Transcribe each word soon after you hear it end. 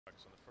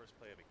So in the first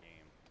play of a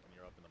game, when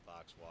you're up in the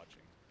box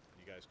watching,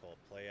 you guys call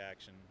it play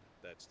action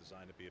that's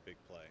designed to be a big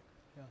play.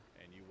 Yeah.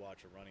 And you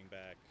watch a running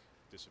back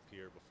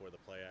disappear before the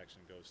play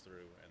action goes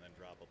through and then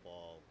drop a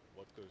ball.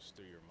 What goes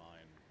through your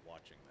mind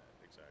watching that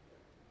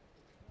exactly?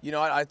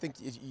 I think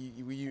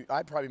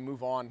I'd probably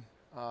move on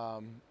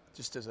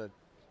just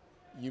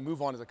you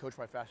move on as a coach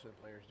probably faster than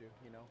players do,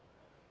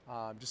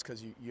 just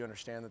because you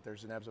understand that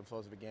there's an ebbs and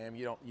flows of a game.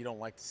 You don't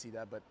like to see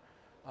that, but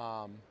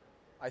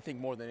I think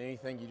more than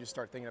anything, you just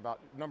start thinking about,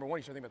 number one,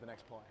 you start thinking about the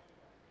next play,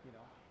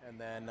 and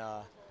then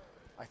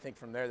I think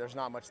from there's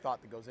not much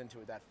thought that goes into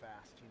it that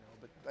fast,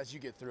 But as you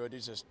get through it,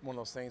 it's just one of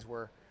those things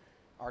where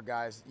our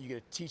guys, you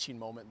get a teaching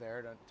moment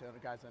there to the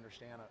guys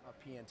understand a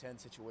PN10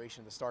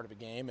 situation at the start of a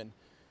game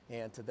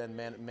and to then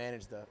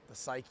manage the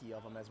psyche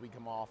of them as we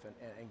come off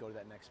and go to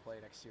that next play,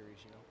 next series,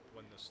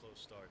 When the slow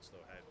starts,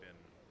 though, had been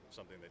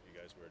something that you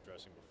guys were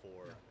addressing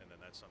before, Yeah. and then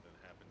that's something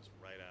that happens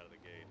right out of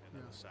the gate, and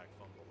then Yeah. the sack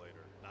fumble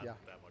later, not Yeah.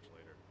 that much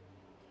later.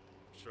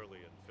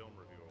 Surely in film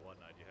review or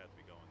whatnot, you have to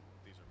be going,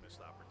 these are missed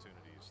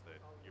opportunities that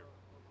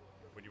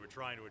when you were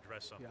trying to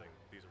address something,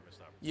 these are missed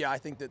opportunities. Yeah, I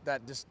think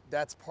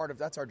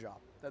that's our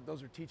job.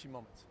 Those are teaching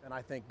moments, and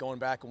I think going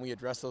back and we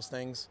address those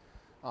things,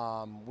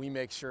 we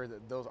make sure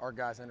that our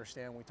guys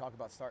understand. When we talk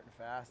about starting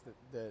fast,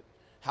 that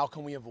how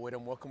can we avoid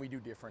them? What can we do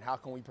different? How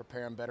can we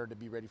prepare them better to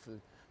be ready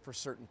for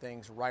certain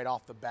things right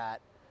off the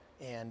bat,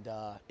 and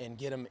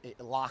get them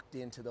locked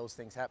into those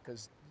things?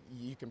 Because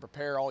you can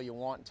prepare all you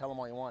want and tell them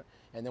all you want,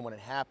 and then when it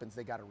happens,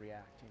 they got to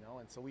react,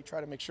 And so we try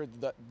to make sure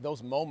that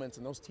those moments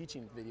and those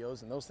teaching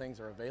videos and those things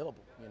are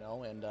available,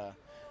 and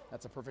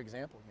that's a perfect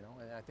example,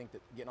 And I think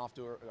that getting off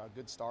to a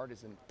good start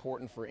is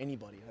important for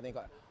anybody. I think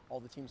all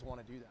the teams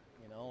want to do that,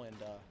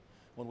 And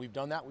when we've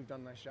done that, we've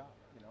done a nice job,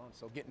 And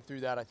so getting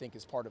through that, I think,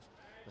 is part of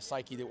the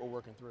psyche that we're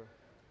working through.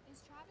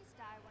 Is Travis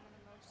Dye one of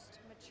the most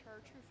mature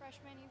true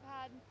freshmen you've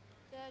had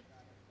that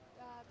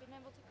been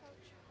able to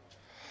coach?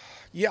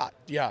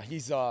 Yeah.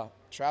 He's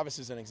Travis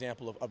is an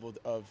example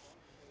of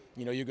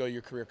you go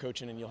your career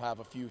coaching and you'll have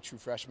a few true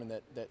freshmen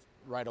that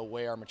right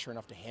away are mature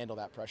enough to handle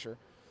that pressure,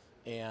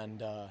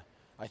 and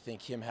I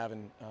think him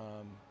having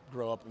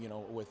grow up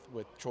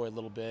with Troy a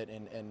little bit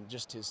and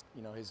just his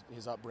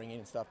upbringing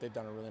and stuff, they've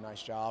done a really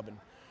nice job, and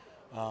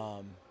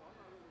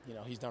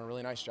he's done a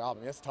really nice job. I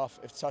mean, it's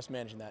tough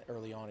managing that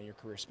early on in your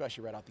career,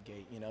 especially right out the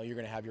gate. You're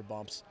going to have your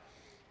bumps,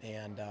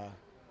 and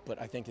but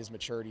I think his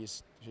maturity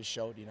has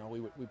showed. He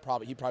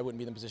probably wouldn't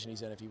be in the position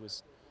he's in if he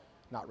was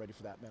not ready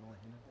for that mentally.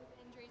 With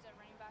injuries at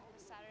running back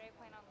this Saturday,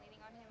 plan on leaning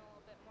on him a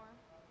little bit more?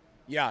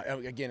 Yeah,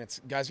 again,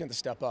 it's guys going to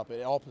step up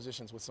at all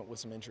positions with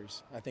some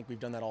injuries. I think we've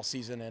done that all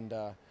season, and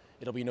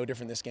it'll be no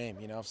different this game.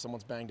 If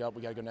someone's banged up,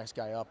 we got to go next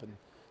guy up, and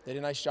they did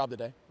a nice job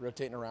today,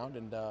 rotating around,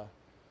 and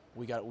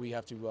we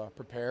have to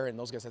prepare, and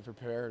those guys have to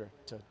prepare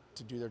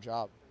to do their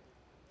job.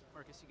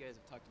 Marcus, you guys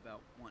have talked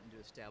about wanting to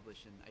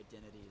establish an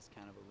identity as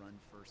kind of a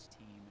run-first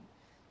team. And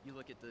you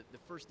look at the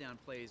first down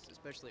plays,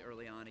 especially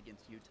early on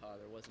against Utah,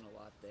 there wasn't a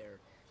lot there.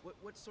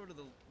 What's sort of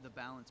the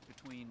balance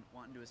between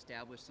wanting to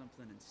establish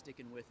something and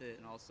sticking with it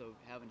and also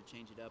having to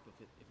change it up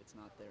if it's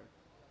not there?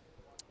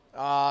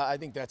 I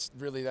think that's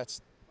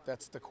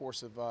the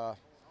course of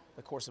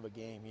a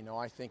game.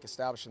 I think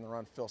establishing the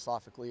run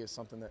philosophically is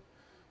something that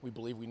we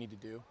believe we need to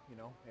do,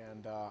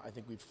 and I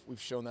think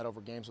we've shown that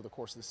over games over the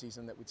course of the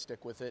season that we'd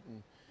stick with it,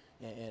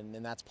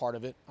 and that's part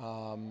of it.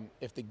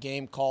 If the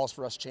game calls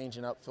for us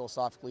changing up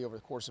philosophically over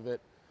the course of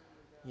it,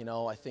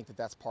 I think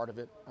that's part of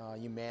it.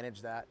 You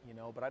manage that,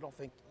 but I don't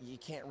think you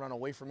can't run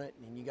away from it,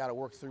 and you got to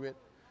work through it,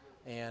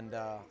 and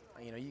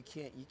you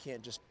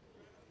can't just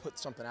put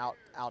something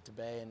out to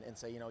bay and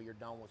say you're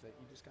done with it.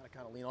 You just got to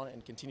kind of lean on it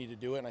and continue to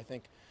do it. And I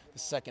think the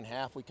second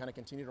half we kind of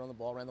continued to ran the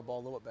ball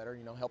a little bit better.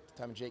 Helped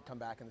Time and Jake come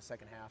back in the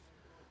second half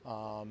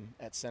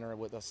at center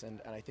with us, and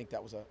I think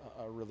that was a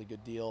really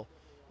good deal.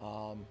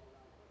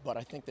 But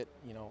I think that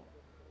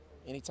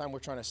anytime we're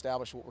trying to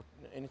establish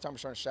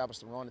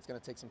the run, it's going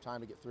to take some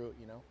time to get through it.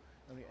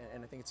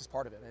 And I think it's just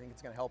part of it. I think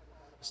it's going to help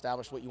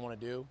establish what you want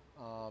to do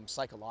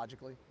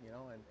psychologically,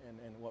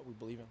 and what we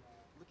believe in.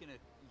 Looking at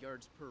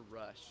yards per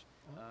rush,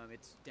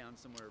 it's down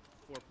somewhere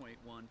 4.1,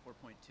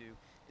 4.2.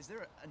 Is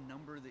there a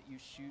number that you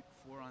shoot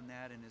for on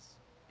that, and is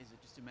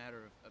it just a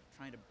matter of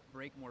trying to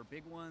break more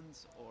big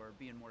ones or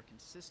being more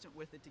consistent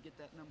with it to get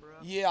that number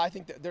up? Yeah, I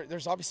think that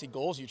there's obviously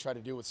goals you try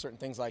to do with certain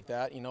things like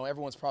that.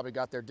 Everyone's probably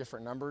got their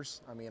different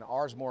numbers. I mean,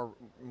 ours more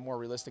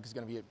realistic is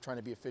going to be trying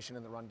to be efficient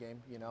in the run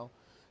game,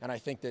 And I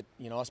think that,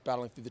 us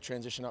battling through the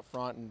transition up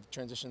front and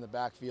transition in the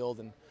backfield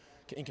and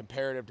in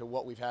comparative to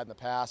what we've had in the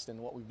past and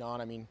what we've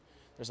done, I mean,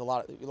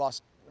 we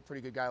lost a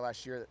pretty good guy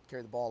last year that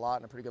carried the ball a lot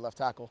and a pretty good left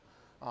tackle.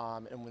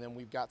 And then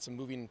we've got some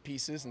moving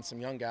pieces and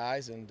some young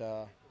guys, and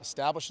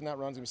establishing that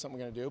run's going to be something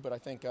we're going to do. But I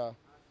think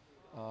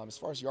as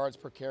far as yards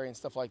per carry and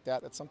stuff like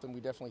that, that's something we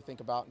definitely think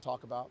about and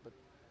talk about. But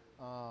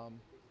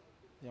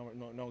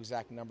no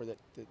exact number that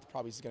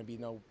probably is going to be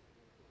no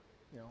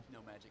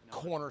magic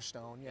number.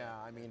 Cornerstone. Yeah,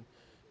 I mean,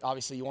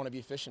 obviously you want to be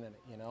efficient in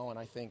it, and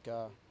I think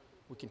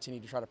we continue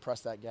to try to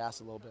press that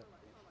gas a little bit.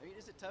 I mean,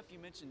 is it tough? You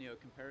mentioned,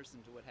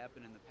 comparison to what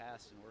happened in the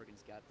past, and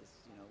Oregon's got this,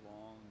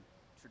 long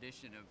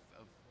tradition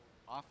of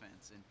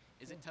offense. And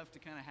is it tough to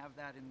kind of have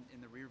that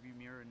in the rearview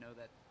mirror and know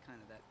that kind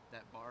of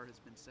that bar has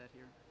been set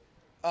here?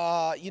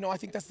 I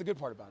think that's the good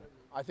part about it.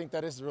 I think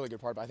that is the really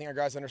good part about it. I think our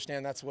guys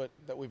understand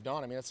that we've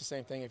done. I mean, that's the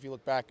same thing if you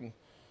look back and,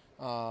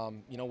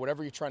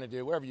 whatever you're trying to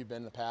do, wherever you've been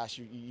in the past,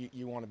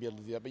 you want to be able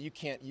to do that. But you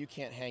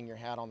can't hang your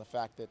hat on the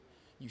fact that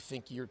you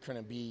think you're going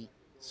to be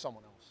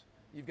someone else.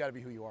 You've got to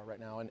be who you are right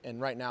now. And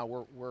right now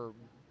we're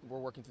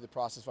working through the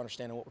process of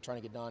understanding what we're trying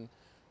to get done,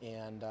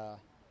 and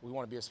we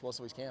want to be as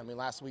explosive as we can. I mean,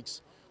 last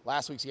week's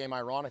game,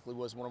 ironically,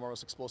 was one of our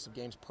most explosive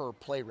games per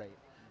play rate.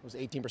 It was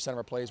 18% of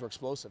our plays were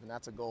explosive, and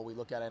that's a goal we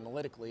look at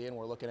analytically, and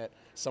we're looking at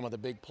some of the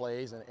big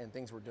plays and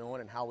things we're doing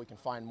and how we can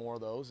find more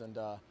of those. And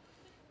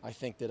I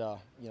think that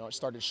it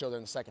started to show there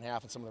in the second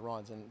half and some of the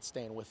runs and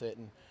staying with it.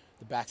 And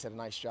the backs had a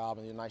nice job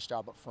and did a nice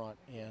job up front.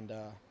 And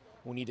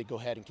we need to go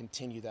ahead and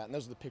continue that. And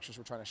those are the pictures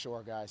we're trying to show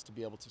our guys to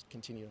be able to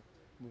continue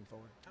moving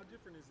forward. How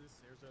different is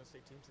this Arizona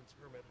State team since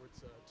Herm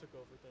Edwards took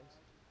over things?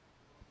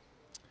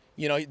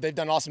 They've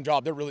done an awesome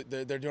job.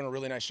 They're doing a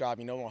really nice job.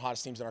 One of the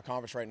hottest teams in our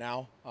conference right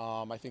now.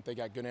 I think they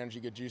got good energy,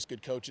 good juice,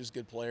 good coaches,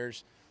 good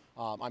players.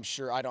 I'm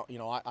sure I don't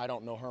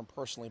know Herm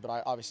personally, but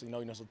I obviously know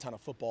he knows a ton of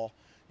football,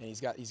 and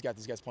he's got these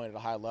guys playing at a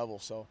high level.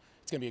 So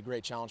it's going to be a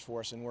great challenge for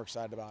us, and we're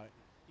excited about it.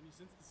 Can you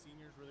sense the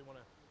seniors really want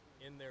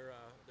to end their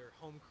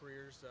home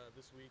careers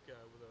this week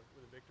with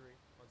a victory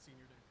on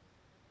Senior Day?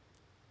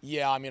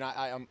 Yeah, I mean,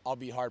 I'll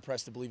be hard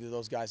pressed to believe that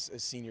those guys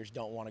as seniors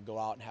don't want to go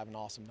out and have an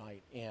awesome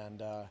night,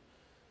 and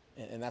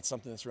that's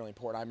something that's really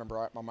important. I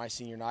remember on my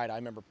senior night, I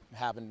remember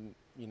having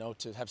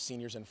to have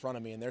seniors in front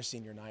of me in their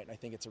senior night, and I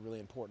think it's a really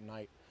important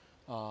night.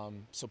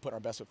 So putting our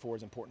best foot forward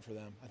is important for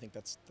them. I think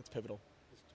that's pivotal.